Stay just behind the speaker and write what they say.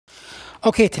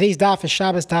Okay, today's daf is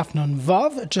Shabbos daf Nun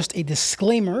Vav. Just a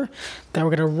disclaimer that we're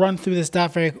going to run through this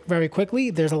daf very, very quickly.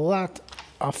 There's a lot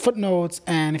of footnotes,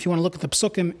 and if you want to look at the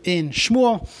psukim in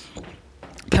Shmuel,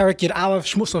 Perek Yud Aleph,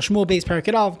 Shmuel based Perek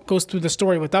Yud Aleph goes through the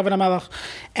story with David HaMelech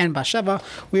and Bathsheba.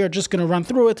 We are just going to run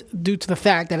through it due to the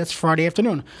fact that it's Friday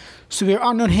afternoon. So we are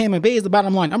on Nun Hem and Beis, the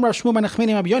bottom line. Amar Shmuel ben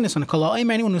Nachmani Rabbi Yonasan, Kol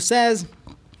anyone who says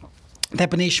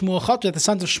that Bnei Shmuel Chatu, that the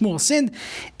sons of Shmuel sinned,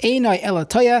 Einai Ela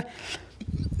Toya,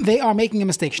 they are making a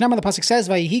mistake. Shnamar, the pasuk says,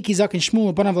 "Vayihi ki zaken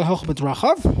Shmuel banav lehoch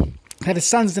b'drachav," that his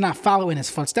sons did not follow in his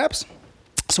footsteps.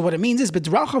 So what it means is,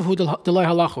 b'drachav hu delay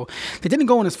halachu. They didn't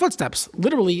go in his footsteps,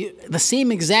 literally the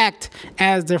same exact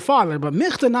as their father. But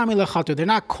michta nami lechatu, they're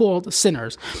not called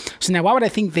sinners. So now, why would I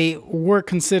think they were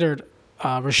considered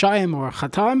Rishayim or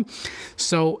Chatam?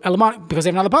 So because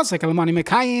they have another pasuk, Elamani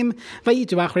Mekayim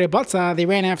vayitu achrei batza. They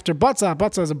ran after batza.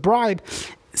 Batza is a bribe,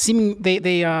 seeming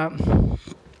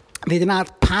they did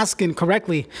not paskin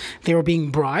correctly. They were being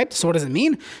bribed. So what does it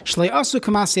mean? Shlei asu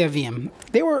kamasi avim.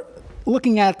 They were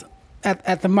looking at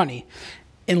the money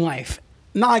in life,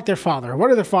 not like their father. What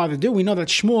did their father do? We know that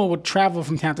Shmuel would travel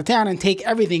from town to town and take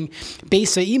everything.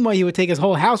 Beisa Imo, he would take his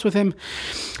whole house with him.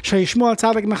 He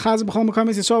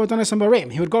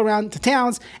would go around to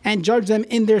towns and judge them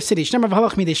in their cities. So he's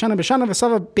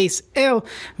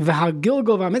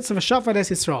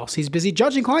busy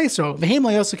judging Klal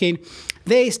Yisrael.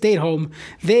 They stayed home.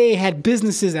 They had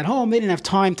businesses at home. They didn't have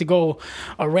time to go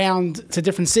around to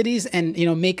different cities and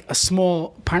make a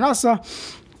small parnasa.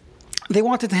 They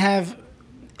wanted to have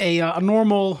a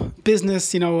normal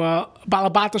business,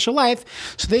 balabata life.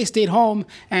 So they stayed home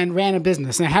and ran a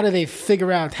business. Now, how did they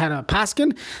figure out how to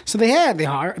paskin? So they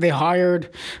hired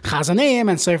chazaneim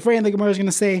and Seifrei, the Gemara is going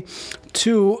to say,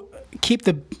 to keep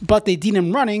the Batei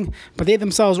Dinim running, but they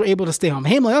themselves were able to stay home. So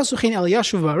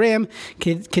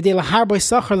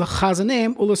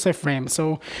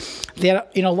they had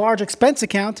a large expense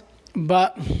account,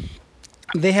 but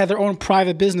they had their own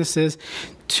private businesses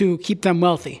to keep them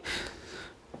wealthy.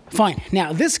 Fine.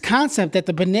 Now, this concept that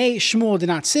the Bnei Shmuel did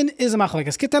not sin is a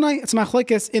machlekes kitanai. It's a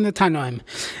machlekes in the Tanoim.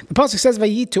 The pasuk says,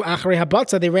 "Vayitu achrei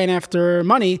habatza." They ran after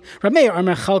money. Rameir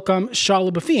Amar Chalkam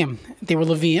Shalu B'Fiyim. They were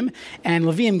Leviim, and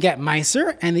Leviim get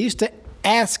meiser, and they used to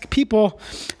ask people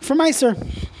for meiser,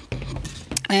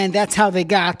 and that's how they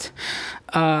got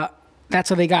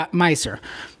meiser,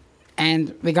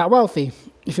 and they got wealthy.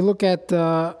 If you look at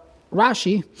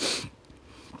Rashi,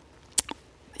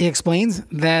 he explains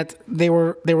that they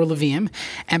were Leviim,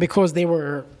 and because they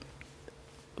were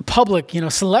public,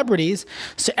 celebrities,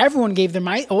 so everyone gave their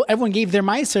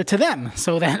meiser to them,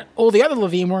 so that all the other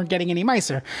Leviim weren't getting any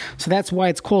meiser. So that's why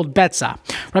it's called Betza.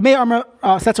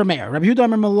 That's Rameir. Rabbi Yehuda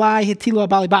Amar Malai Hitila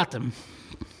Balibatim.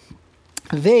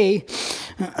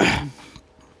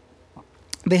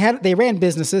 They ran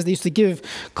businesses. They used to give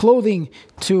clothing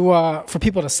for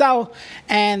people to sell,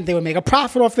 and they would make a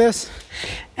profit off this.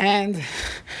 And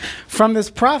from this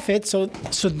profit, so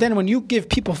then when you do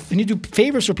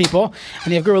favors for people, and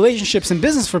you have good relationships and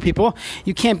business for people,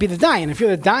 you can't be the dayan. If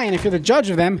you're the dayan, if you're the judge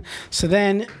of them, so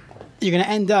then you're going to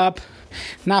end up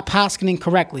not paskening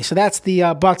correctly. So that's the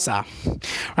batza.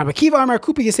 Rabbi Kiva Amar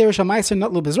Kupi Yisei Shal Meiser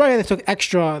Nutlu B'Zraya. They took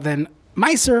extra than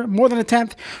meiser, more than a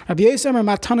tenth. Rabbi Yosef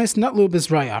Amar Matanis Nutlu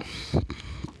B'Zraya.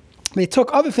 They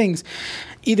took other things.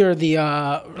 Either the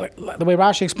way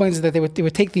Rashi explains it, that they would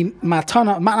take the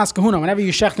matnas kahuna. Whenever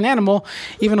you shecht an animal,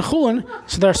 even a chulin,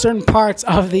 so there are certain parts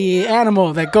of the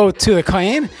animal that go to the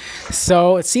kohen.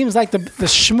 So it seems like the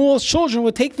Shmuel's children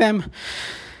would take them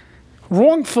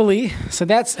wrongfully. So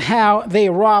that's how they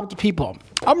robbed people.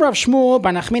 Amar Shmuel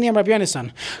bar Nachmani and Rabbi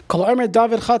Yonasan. Kol Omer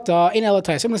David Chata in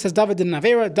Elatay. Someone says David did an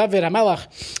avera. David HaMelech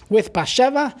with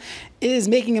Bathsheba is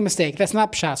making a mistake. That's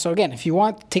not pshat. So again, if you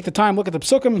want, take the time, look at the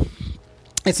psukim.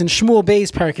 It's in Shmuel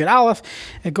based Perek Yud Aleph.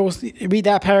 It goes, read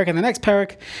that Perek and the next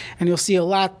Perek, and you'll see a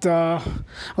lot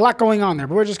going on there.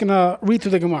 But we're just gonna read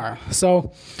through the Gemara.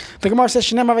 So the Gemara says,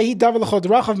 Hashem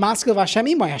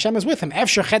is with him.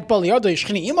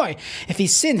 If he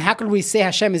sinned, how could we say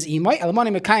Hashem is imay?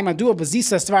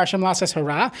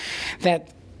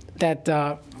 That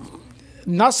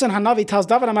Nasan Hanavi tells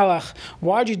David HaMelech,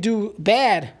 why'd you do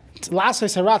bad?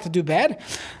 To do bad.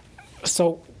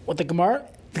 So what the Gemara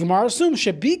assumes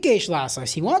Shabikesh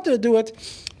Lasas. He wanted to do it,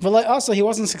 but also he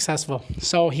wasn't successful.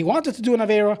 So he wanted to do an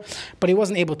Avera, but he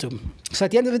wasn't able to. So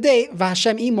at the end of the day,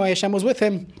 Vashem Imoy, Hashem was with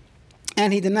him,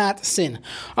 and he did not sin.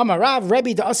 Amarav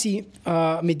Rebbe Da'asi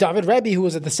David, Rebbe, who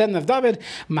was a descendant of David,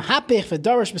 Mahapich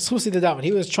V'Darish B'Schusi de David.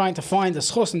 He was trying to find the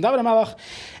schus in David HaMelech,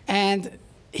 and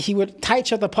he would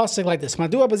touch out the pasuk like this.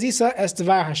 Madua bazisa es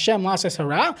devar Hashem lasas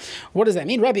hara. What does that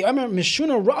mean? Rabbi Omer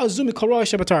mishuna ra'a zu mikol ra'a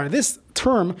shebatar. This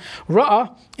term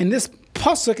ra'a in this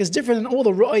pasuk is different than all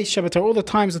the ra'a shebatar. All the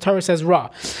times the Torah says ra.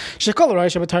 Shekol ra'a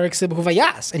shebatar ksiv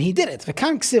huvayas, and he did it.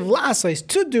 V'kan ksiv la'asais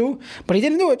to do, but he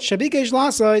didn't do it. Shabikesh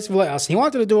la'asais v'layas. He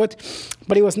wanted to do it,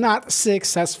 but he was not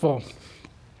successful.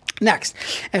 Next,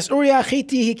 as Uriah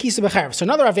Chiti he kisa b'charev. So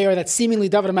another avera that seemingly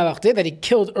David HaMelech did, that he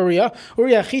killed Uriah.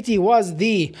 Uriah Chiti was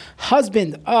the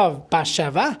husband of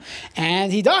Bathsheba,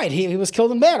 and he died. He was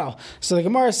killed in battle. So the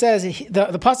Gemara says,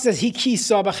 the pasuk says, he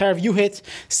kisa b'charev, you hit.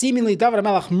 Seemingly David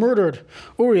HaMelech murdered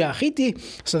Uriah Chiti.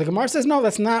 So the Gemara says, no,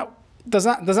 that's not. Does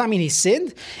not mean he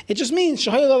sinned. It just means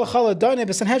you should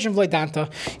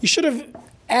have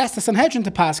asked the Sanhedrin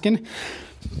to paskin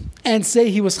and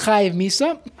say he was chayiv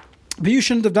misa. But you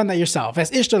shouldn't have done that yourself. As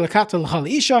ishta lekata l'chal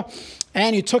isha,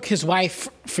 and you took his wife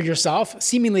for yourself.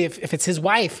 Seemingly, if it's his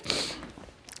wife,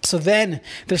 so then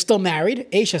they're still married.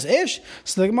 Ish as ish.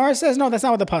 So the Gemara says, no, that's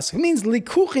not what the pasuk means.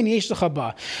 Likuchin yesh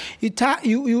l'chaba.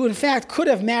 You in fact could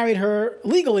have married her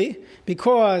legally,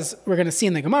 because we're going to see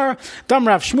in the Gemara, Dam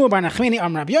Rav Shmuel bar Nachmani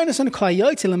Am Rab Yonasan Klai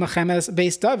Yoytzi L'Mechemes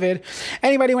Beis David.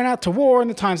 Anybody went out to war in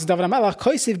the times of David HaMelech,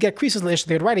 Koisiv get krisos leish.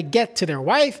 They would write a get to their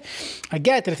wife, a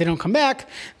get that if they don't come back,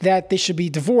 that they should be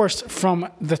divorced from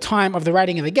the time of the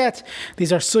writing of the get.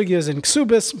 These are sugyas and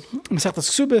ksubis,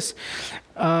 Masechtas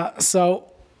ksubis. So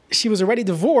she was already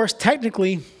divorced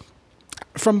technically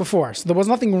from before. So there was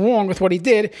nothing wrong with what he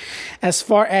did as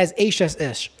far as Eishes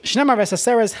Ish. Shnemar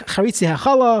v'esaseres charitzi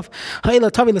hachalav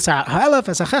ha'ila tavi l'sa'at ha'elef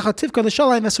esachecha tivka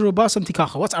l'shalayim esarubasam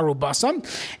tikacha. What's arubasam?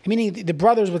 Meaning the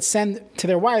brothers would send to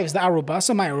their wives the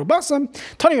arubasam. My arubasam.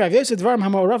 Tani Rav Yosef dvarim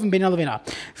ha'ma'oravim bein alavina.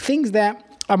 Things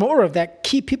that are ma'orav, that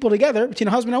keep people together between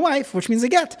a husband and wife, which means a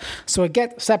get. So a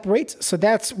get separates. So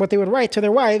that's what they would write to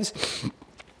their wives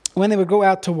when they would go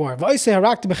out to war. Then Nasan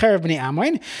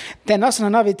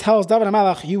HaNavi tells David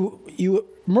HaMelech, you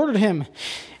murdered him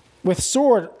with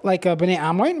sword like a Bnei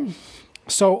Amoin.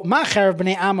 So, Macher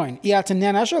Bnei Amoin,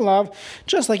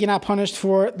 just like you're not punished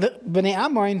for the Bnei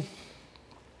Amoin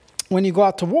when you go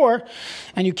out to war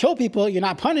and you kill people, you're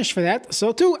not punished for that.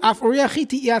 So too,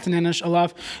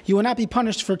 you will not be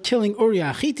punished for killing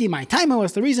Uriah Chiti. My time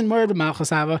was the reason Mored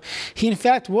b'Malchus. He in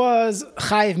fact was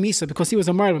chayiv misa because he was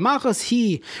a Mored b'Malchus.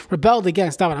 He rebelled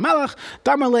against David HaMelech.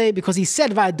 Darmalei because he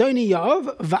said Va'adoni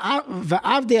Yoav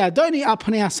Va'avdei Adoni al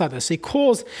Panei Asada. So he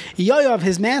calls Yoav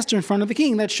his master in front of the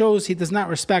king. That shows he does not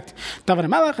respect David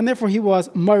HaMelech, and therefore he was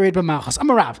Mored b'Malchus.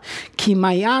 Amarav Ki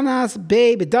Mayanas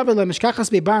Be B'David LeMishkachas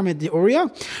Be'Barmed the Uriah.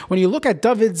 When you look at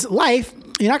David's life,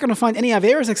 you're not going to find any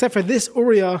averos except for this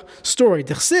Uriah story.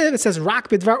 It says Rak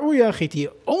Bidvar Uriah Chiti,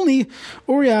 only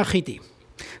Uriah Chiti.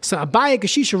 So Abaye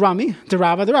Kashisha Rami, the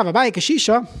Rav Abaye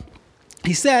Kashisha,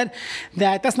 he said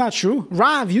that that's not true.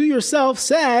 Rav, you yourself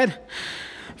said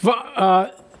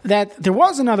that there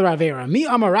was another Avera. Mi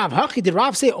Amar Rav. Hachi, did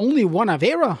Rav say only one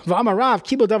Avera? V'Amar Rav,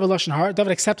 Kibul David Lashon Hara.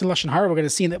 David accepted Lashon Hara. We're going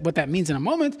to see what that means in a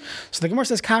moment. So the Gemara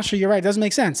says, Kasha, you're right. It doesn't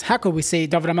make sense. How could we say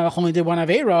David HaMelech only did one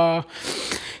Avera?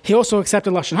 He also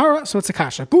accepted Lashon Hara, so it's a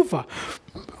Kasha. Gufa.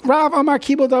 Rav Amar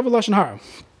Kibul David Lashon Hara.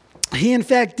 He in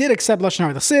fact did accept Lashon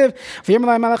Hara. The Siv,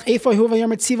 V'yirmalai Melech, Eifoi Hu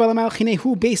V'yirmer Tziva L'Melech, Hinei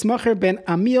Hu Beis Macher Ben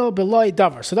Amil Beloi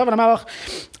Davar. So David HaMelech,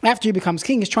 after he becomes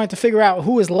king, is trying to figure out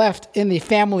who is left in the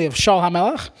family of Shaul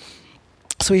HaMelech.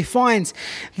 So he finds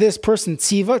this person,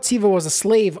 Tziva. Tziva was a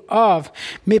slave of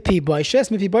Mipi Boishes.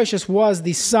 Mipi Boishes was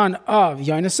the son of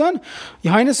Yonasan.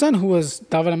 Yonasan, who was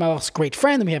David HaMelech's great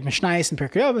friend, and we have Mishnayos and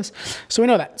Pirkei Avos. So we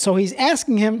know that. So he's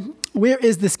asking him, where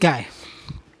is this guy?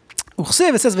 It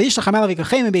says, he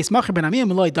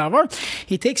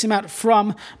takes him out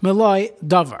from Meloi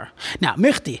Davar. Now,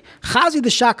 Michti, Chazi the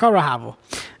Shakarahavu.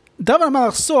 David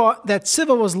HaMelech saw that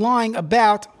Tziva was lying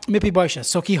about Mipi Boishes.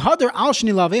 So ki hadar al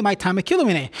shni lave my time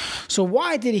kilumine. So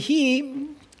why did he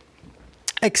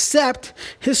accept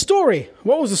his story?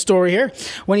 What was the story here?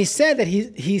 When he said that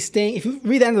he's staying, if you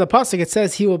read the end of the pasuk, it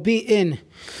says he will be in.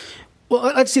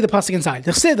 Well, let's see the pasuk inside.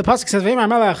 The pasuk says, "Ve'imar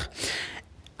Melech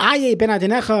Aye ben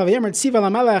Adenecha ve'imar Tziva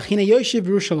laMelech hine Yoshev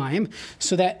Yerushalayim,"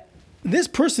 so that this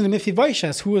person,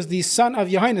 Mephibosheth, who was the son of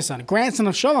Yohanan, grandson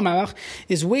of Shaul HaMelech,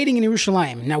 is waiting in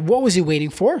Yerushalayim. Now, what was he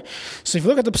waiting for? So if you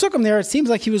look at the Pesukim there, it seems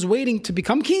like he was waiting to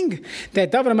become king,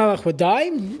 that David HaMelech would die,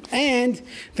 and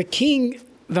the king,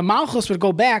 the Malchus, would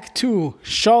go back to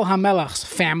Shaul HaMelech's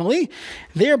family,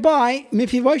 thereby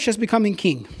Mephibosheth becoming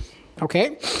king.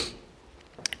 Okay?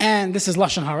 And this is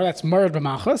Lashon Hara, that's Murad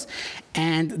B'Malchus.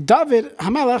 And David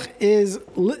HaMelech is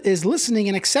listening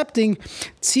and accepting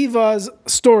Tziva's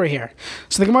story here.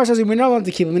 So the Gemara says, we're not allowed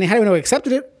to keep it. Meaning, how do we know he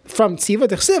accepted it? From Tziva.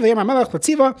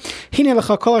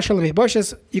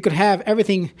 You could have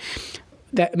everything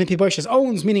that Mephibosheth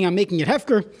owns, meaning I'm making it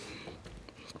Hefker.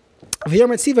 He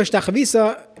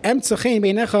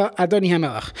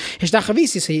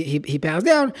bows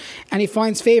down and he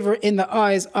finds favor in the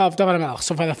eyes of David HaMelech.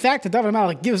 So for the fact that David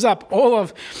HaMelech gives up all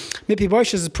of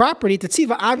Mephibosheth's property to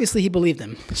Tziva, obviously he believed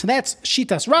him. So that's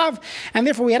Shitas Rav, and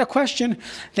therefore we had a question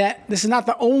that this is not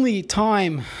the only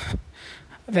time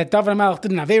that David HaMelech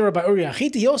did an Aveira by Uriah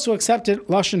Achiti. He also accepted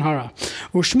Lashon Hara.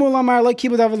 Shmuel Amar like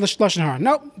David Lashon Hara.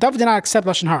 No, David did not accept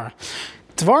Lashon Hara.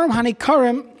 Tvarim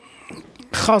Hanikarim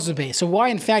Chazubei. So why,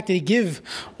 in fact, did he give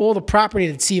all the property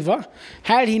to Tziva?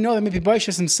 How did he know that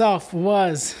Mephibosheth himself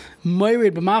was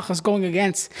Moirid B'Malchus going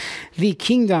against the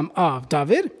kingdom of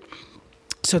David?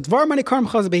 So Dvar Manikarim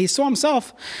Chazubei, he saw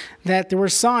himself that there were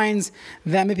signs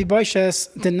that Mephibosheth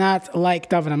did not like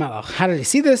David HaMelech. How did he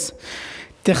see this?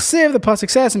 The pasuk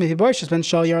says, "Mephibosheth ben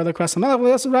Shaul Yarad across the Melech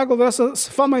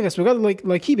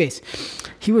like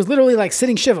he was literally like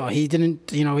sitting shiva. He didn't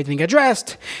get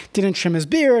dressed, didn't trim his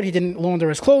beard, he didn't launder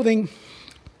his clothing.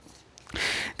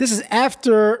 This is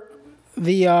after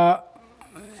this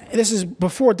is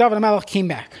before David HaMelech came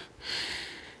back.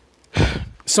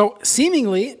 So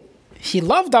seemingly, he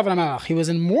loved David HaMelech. He was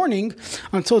in mourning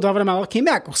until David HaMelech came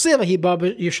back. So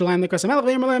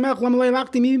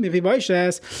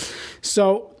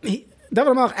David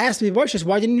HaMelech asked Mephibosheth,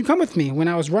 why didn't you come with me? When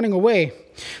I was running away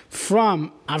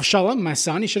from Avshalom, my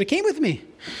son, he should have came with me.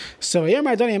 So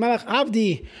my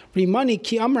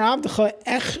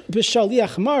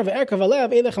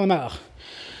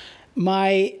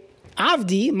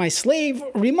Avdi, my slave,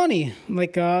 Rimani,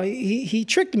 he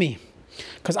tricked me.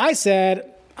 Because I said,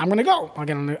 I'm going to go. I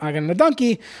get on a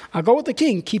donkey. I'll go with the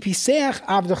king.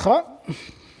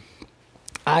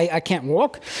 I can't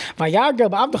walk.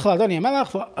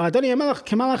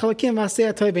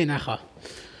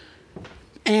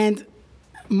 And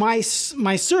my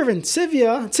servant,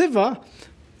 Tziva,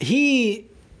 he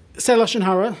said Lashon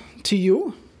Hara to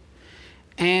you,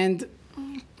 and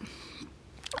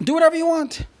do whatever you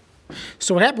want.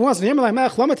 So what happened was, meaning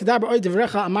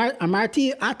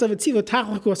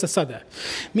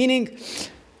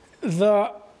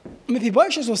the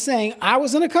Mephibosheth was saying, I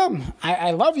was going to come.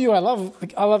 I love you. I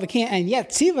love the king. And yet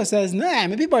Tziva says, nah,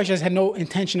 Mephibosheth had no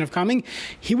intention of coming.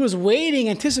 He was waiting,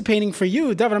 anticipating for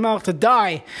you, David HaMelech, to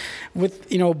die with,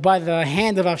 by the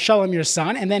hand of Avshalom, your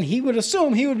son, and then he would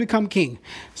assume he would become king.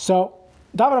 So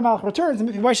David HaMelech returns, and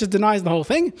Mephibosheth denies the whole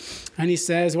thing, and he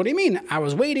says, what do you mean? I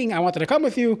was waiting, I wanted to come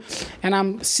with you, and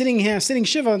I'm sitting here, sitting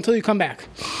Shiva until you come back.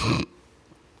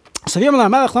 So split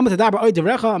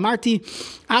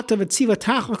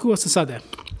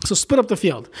up the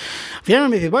field.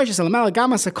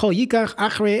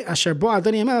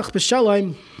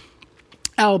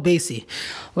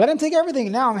 Let him take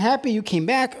everything. Now I'm happy you came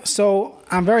back, so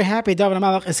I'm very happy David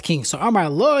HaMelech is king. So Amar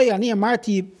Loi Ani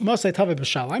Amarti Mosai Taveh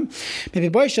B'Shalom.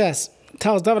 Mephibosheth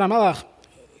tells David HaMelech,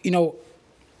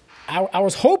 I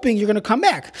was hoping you're going to come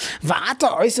back. And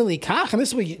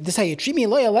this is how you treat me.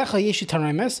 My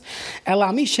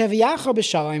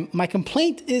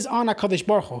complaint is on HaKadosh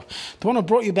Baruch Hu, the one who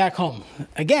brought you back home.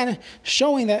 Again,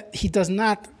 showing that he's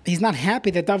not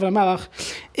happy that David HaMelech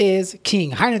is king.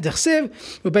 That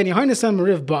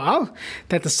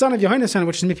the son of Yehonasan,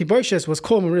 which is Mephibosheth, was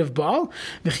called Meriv Baal.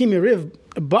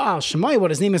 Baal Shemai, what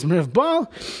his name is Meriv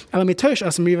Baal.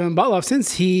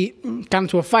 Since he got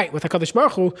into a fight with HaKadosh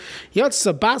Baruch Hu,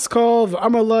 Yotza Baskol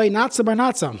V'Amaloi Natza Bar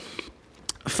Natza.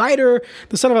 A fighter,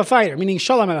 the son of a fighter, meaning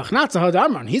Shalom Melech Natza Had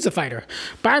Amron, he's a fighter.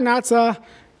 Bar Natza,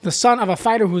 the son of a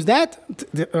fighter, who's that?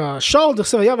 Shaul the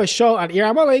Yavah Shaul at Ir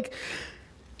Amalek.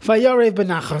 Vayarev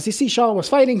Benachas. You see, Shaul was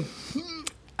fighting,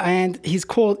 and he's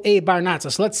called a Bar Natza.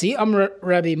 So let's see.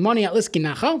 Rabbi Moni at Liski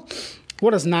Nacha.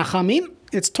 What does Nacha mean?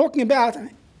 It's talking about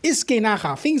Iske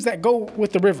Nacha, things that go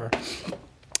with the river.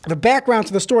 The background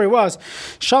to the story was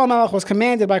Shalom Melech was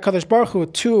commanded by Kadosh Baruch Hu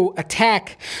to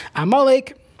attack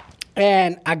Amalek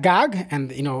and Agag,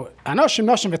 and Anoshim,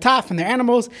 Noshim, V'Taf, and their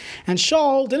animals. And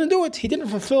Shaul didn't do it. He didn't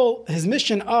fulfill his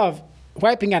mission of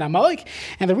wiping out Amalek.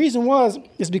 And the reason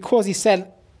is because he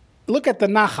said, look at the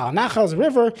Nachal. Nachal is a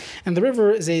river, and the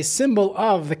river is a symbol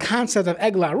of the concept of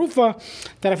Egla Arufa,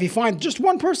 that if you find just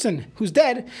one person who's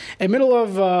dead in the middle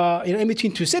of, in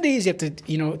between two cities, you have to,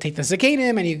 take the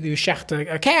Zakanim and you shecht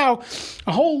a cow,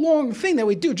 a whole long thing that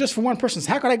we do just for one person.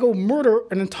 So how could I go murder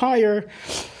an entire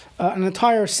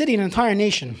city, an entire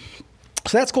nation?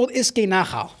 So that's called Iskei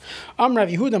Nachal. Rav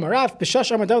Yehuda Marav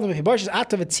B'shash Amar David Mephibosheth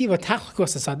Atav Tziva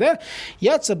Tachlekos Hasadeh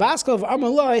Yatsa Baskov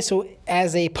Amalai. So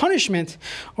as a punishment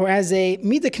or as a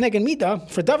Mida Kneged Mida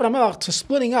for David HaMelech to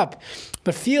splitting up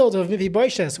the field of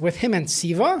Mephibosheth with him and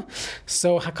Tziva,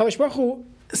 so Hakadosh Baruch Hu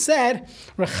said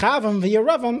Rechavam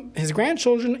v'Yeravam, his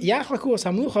grandchildren, Yachlekos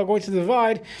Hamlucha, are going to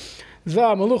divide the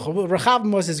Malucha.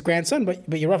 Rechavam was his grandson, but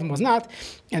Yeravam was not,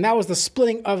 and that was the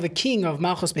splitting of the king of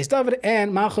Malchus Beis David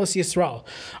and Malchus Yisrael.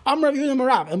 Rav Yehuda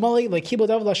Marav Emali like Kibul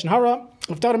David Lashon Hara.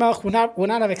 If David Melech would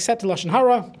not have accepted Lashon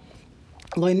Hara,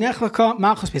 Lo Nechlaka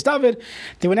Malchus Beis David,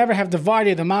 they would never have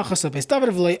divided the Malchus of Beis David.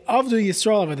 V'lo Avdu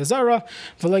Yisrael Avodah Zarah,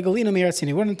 v'lo Galina Me'eretz,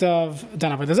 he wouldn't have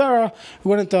done Avodah Zarah, he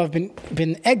wouldn't have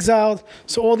been exiled.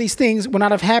 So all these things would not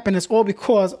have happened. It's all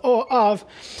because of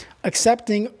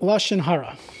accepting Lashon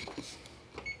Hara.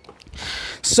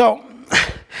 So,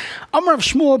 Amar of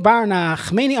Shmuel Bar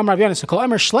Nachmani Amar of Yonis Kol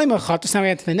Amar Shleima Chatus. Now we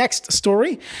get to the next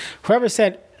story. Whoever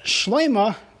said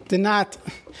Shleima did not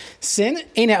sin,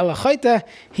 Eina Elachayta,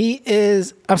 he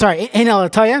is Eina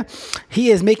Elataya,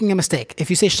 he is making a mistake. If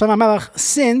you say Shlomo Melech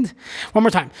sinned, one more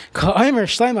time. Kol Amar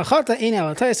Shleima Chata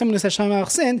Eina Elataya, someone who says Shlomo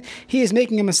Melech sinned, he is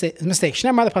making a mistake.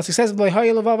 Shneimar, the pasuk says, V'lo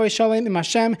hayu levav shalom im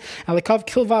Hashem elikav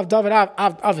kilvav David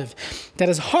aviv. That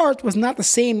his heart was not the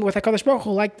same with HaKadosh Baruch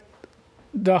Hu like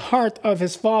the heart of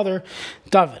his father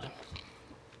David.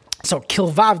 So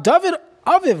Kilvav David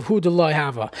Aviv Hu Deloi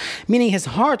Hava, meaning his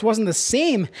heart wasn't the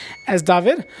same as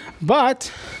David,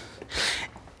 but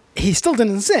he still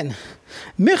didn't sin.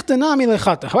 However,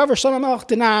 Shlomo Melech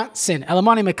did not sin.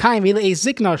 Elamani Mekayim V'ilei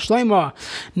Zikna Shlomo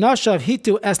Nashav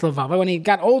Hitu Es Levava. When he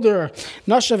got older,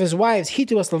 Nashav his wives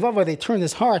Hitu Es Levava, they turned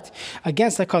his heart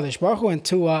against the Kadosh Baruch Hu and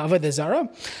to Avodah Zarah.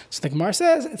 So the Gemara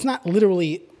says it's not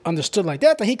literally understood like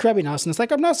that. He Rabbi Nassan. It's like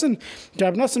Rabbi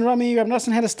Nassan Rami. Rabbi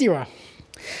Nassan had a stira.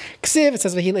 Ksiv, it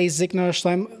says V'hilei Zikna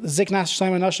Shlomo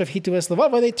Nashav Hitu Es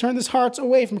Levava. They turned his hearts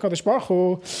away from Kadosh Baruch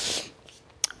Hu.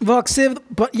 But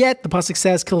yet the pasuk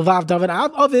says Kilvav David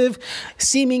Aviv,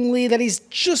 seemingly that he's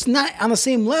just not on the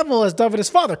same level as David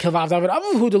his father. Kilvav David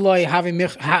Aviv Hu Deloi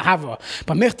Hava,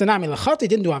 but Michtanami Lachat, he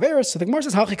didn't do Averis. So the Gemara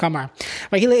says Halchi Kamar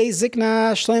V'hilei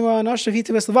Zikna Shlomo Nashav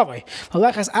Hitu Es Levavai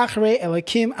Halachas Achrei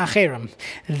Elokim Acherim.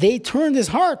 They turned his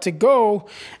heart to go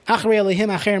Achrei Elohim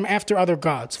Acherim after other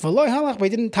gods. V'loi Halach, but he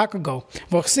didn't taka go.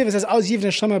 V'chsiv, it says Az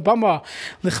Yivnei Shlomo Bama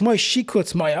Lichmoi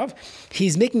Shikutz Mayav.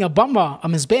 He's making a bama, a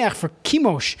mizbeach for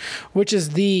Kimosh, which is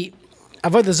the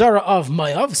Avodah Zarah of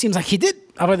Mayav. Seems like he did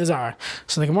Avodah Zarah.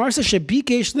 So the Gemara says,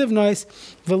 Shebikesh livnois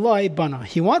v'loi bana.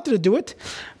 He wanted to do it,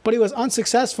 but he was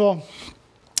unsuccessful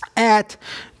at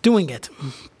doing it.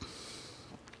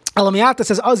 Alamiyata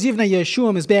says, Az yivna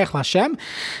Yeshua mizbeach l'Hashem.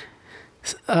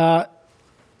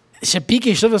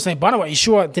 Shebikesh livnois bana. What,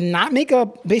 Yeshua did not make a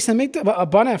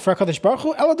bana for HaKadosh Baruch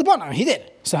Hu? Ella the bana. He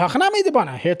did. So Hachana made the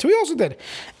bana. Here too he also did.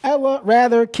 Ella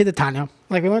rather Kidatanya,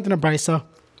 like we learned in a brisa.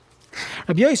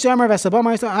 Rabbi Yossi Amar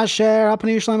Vesabama Yisrael Asher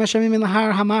Alpani Yisrael Hashem Min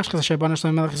Lahar Hamash Asher Bana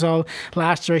Shlomo Melech Yisrael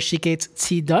La'Asher Shiketz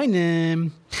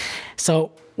Tzidainim.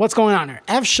 So what's going on here?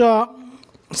 Efsha. So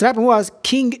what happened was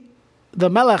King the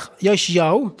Melech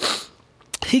Yoshiyahu,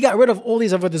 he got rid of all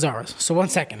these Avodah Zarahs. So 1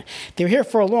 second. They were here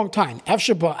for a long time.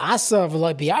 Efsha Asa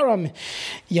V'Loi Biyaram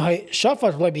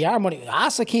Yehoshaphat V'Loi Biyaram. When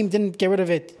Asa came, didn't get rid of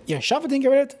it. Yehoshaphat didn't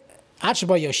get rid of it.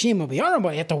 Achba Yoshim Biyaram, but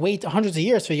you had to wait hundreds of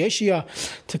years for Yoshia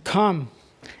to come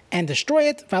and destroy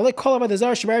it. We know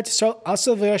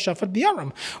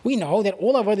that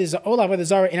all Avodah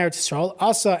Zarah in Eretz Yisrael,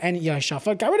 Asa and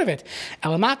Yehoshaphat, got rid of it.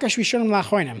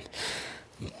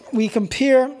 We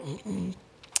compare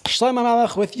Shlomo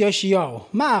Melech with Yoshiyahu.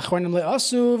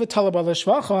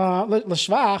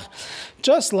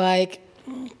 Just like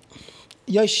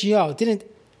Yoshiyahu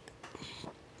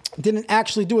didn't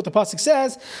actually do what the pasuk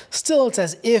says, still it's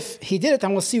as if he did it,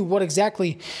 and we'll see what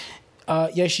exactly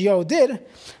Yoshiyahu did.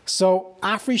 So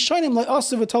Afri Shainim like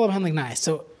also v'tolav hen like nice.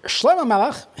 So Shlomo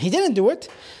Melech, he didn't do it,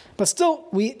 but still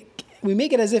we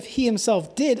make it as if he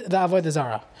himself did the Avodah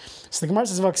Zarah. So the Gemara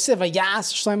says V'ksiv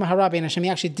Yas Shlomo Harabi and Hashem, he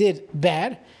actually did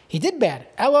bad. He did bad.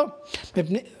 Ella,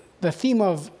 the theme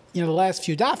of the last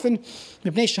few dafin,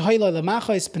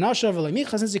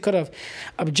 since he could have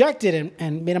objected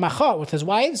and made a macha with his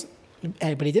wives,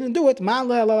 but he didn't do it. The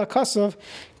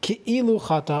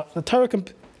Torah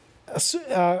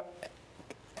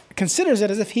considers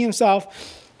it as if he himself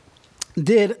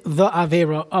did the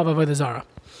Avera of Avodah Zarah.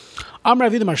 Amar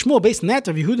Rav Yehuda Shmuel, based on that,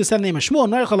 Rav Yehuda said the name of Shmuel,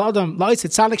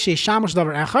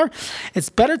 it's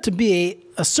better to be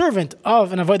a servant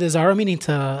of an Avodah Zarah, meaning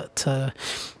to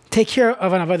take care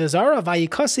of an Avodah Zarah,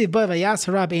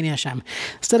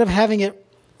 instead of having it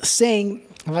saying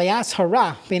Vayas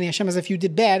hara b'nei Hashem, as if you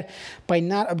did bad by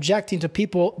not objecting to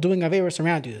people doing averos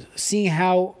around you. Seeing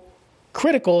how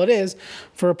critical it is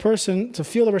for a person to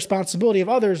feel the responsibility of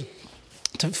others,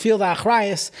 to feel the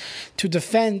achrayus, to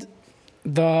defend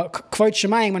the kvod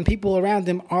shemayim when people around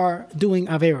him are doing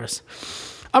averos.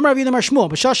 Amar Rav Yudam Shmuel,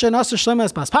 b'shasha nasa Shlomo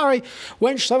es bas Parai,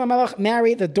 when Shlomo Melech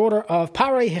married the daughter of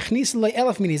Parai, hechnis lo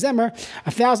elef mini zemer,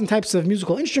 1,000 types of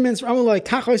musical instruments.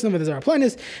 This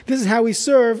is how we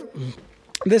serve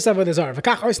this avodah zarah.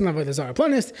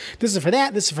 This is for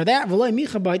that. This is for that.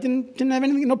 Didn't have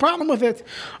anything, no problem with it.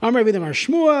 Amar Rav Yudam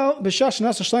Shmuel, b'shasha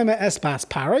nasa Shlomo es bas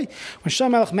Parai, when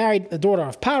Shlomo Melech married the daughter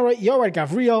of Parai, Yored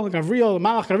Gavriel,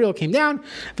 Malach Gavriel came down.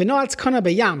 V'noatz kana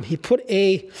b'yam. He put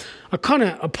a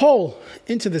pole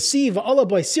into the sea,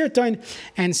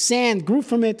 and sand grew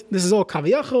from it. This is all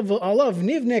kaviyachov.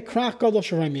 Nivne krach gadol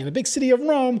sharaimi. And the big city of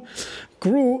Rome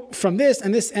grew from this,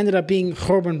 and this ended up being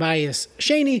Chorban Bayis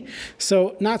Sheni.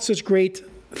 So not such great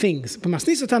things. When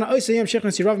Yeravam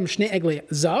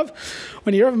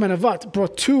and Avat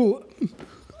brought 2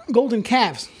 golden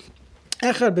calves,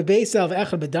 Echad bebeisa of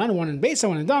Echad bedan, one in Beisa,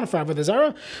 one in Dan for Avodah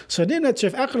Zarah. So Nimna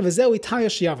Tzrif Echad v'zeu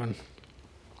itayash yavan.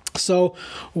 So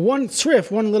one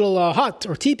tzrif, one little hut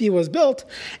or teepee was built,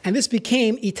 and this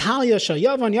became Italia Shal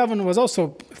Yavan. Yavan was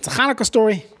also, it's a Hanukkah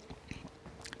story,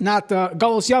 not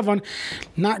Galus Yavan,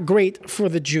 not great for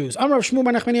the Jews. Amar Rav Shmuel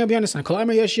ben Nachmani Rabbi Yonasan, Kol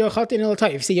Amar Yoshio Chatin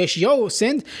Elotai. If you say Yoshio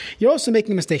sinned, you're also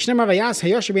making a mistake. Shnemar Vayas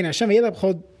Hayosh Ben Hashem Vayelab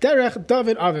Chol Derech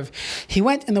David Aviv. He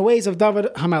went in the ways of David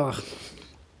Hamelach.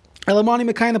 Elamani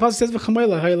Mekayim, the pasuk says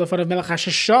v'chamoila ha'ilafad of Melech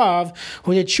Hashav,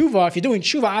 who did tshuva. If you're doing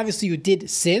tshuva, obviously you did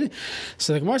sin.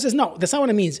 So the Gemara says no, that's not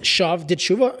what it means. Shav did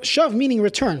tshuva. Shav meaning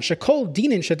return. Shekol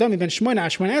dinin shadami ben shmoina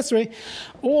ashman esrei.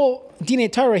 All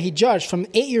dinei Torah he judged from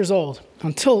 8 years old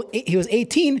until he was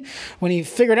 18 when he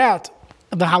figured out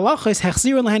the halacha is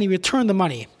hechzir lehen. He returned the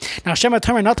money. Now Shema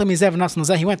Tamer Natam Mizev Nasan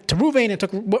Nazeh. He went to Ruvain and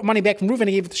took money back from Ruvain and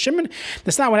gave it to Shimon.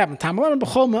 That's not what happened.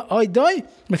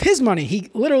 With his money, he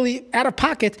literally out of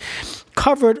pocket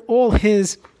covered all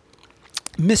his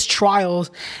mistrials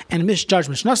and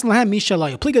misjudgments. There's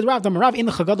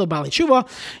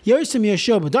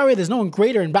no one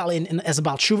greater in as a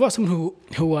Baal Tshuva, someone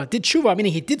who did Tshuva,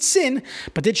 meaning he did sin,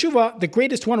 but did Tshuva. The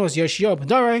greatest one was Yoshio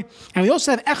B'darei. And we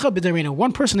also have Echad B'darei,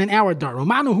 one person in our dar.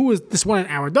 Romanu, who is this one in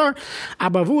our dar?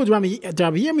 Abavud Rabbi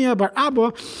Yirmiyah bar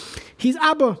Abba. He's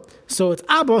Abba. So it's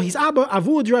Abba, he's Abba.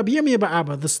 Avud Rabbi Yirmiyah bar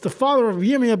Abba. This is the father of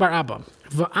Yirmiyah bar Abba.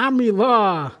 V'amri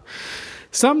la.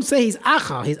 Some say he's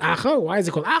Acha. He's Acha. Why is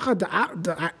it called Acha? The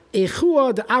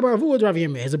Abba Avud Rav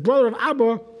Yirmiyah. He's a brother of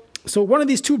Abba. So one of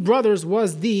these 2 brothers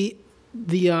was the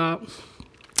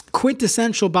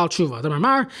quintessential Baal Tshuva. The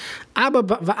Mamar Abba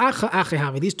va'Acha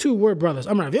Achehavi. These 2 were brothers.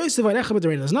 Amar Rav Yosef v'Echa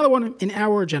b'Darei. There's another one in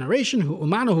our generation.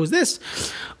 Who's this?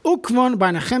 Ukvan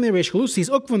by Nechemia Reish Chalusa. He's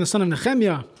Ukvan, the son of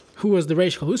Nechemia, who was the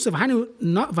Reish Chalusa. V'hainu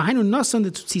Nasan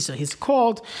the Tzutzitza. He's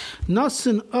called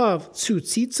Nasan of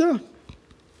Tzutzitza.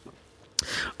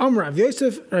 Rav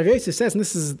Yosef says, and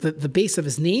this is the base of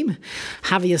his name,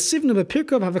 he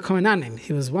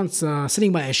was once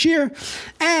sitting by a shear,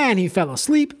 and he fell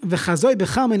asleep, in a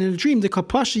dream, that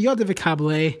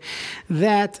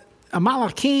a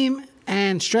malach came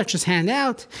and stretched his hand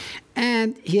out,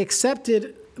 and he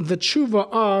accepted the tshuva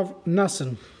of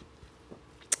Nasan.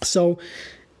 So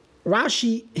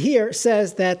Rashi here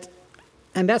says that,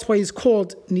 and that's why he's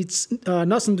called Nasan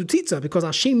Dutitza, because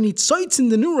Hashem nitzoitz in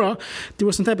the Nura, there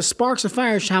was some type of sparks of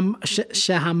fire, that when the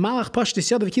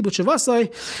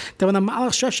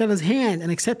Malach stretched out his hand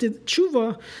and accepted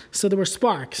tshuva, so there were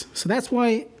sparks. So that's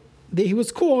why he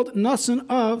was called Nasan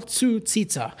of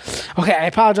Tzutzitza. Okay, I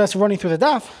apologize for running through the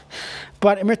daf,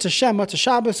 but in Mitzvah Shem, Mitzvah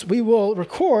Shabbos, we will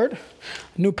record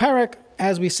new parak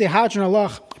as we say Hadron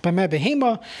Allah B'meh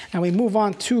Behema, and we move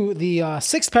on to the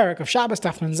 6th parak of Shabbos,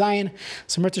 Daf Nun Zayin.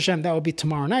 So Mitzvah Shem, that will be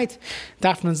tomorrow night.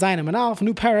 Daf Nun Zayin and Manalf,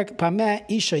 new parak B'meh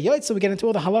Isha Yotze. So we get into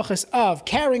all the halachas of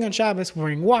carrying on Shabbos,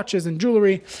 wearing watches and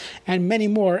jewelry, and many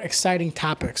more exciting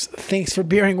topics. Thanks for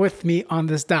bearing with me on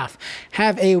this daf.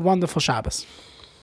 Have a wonderful Shabbos.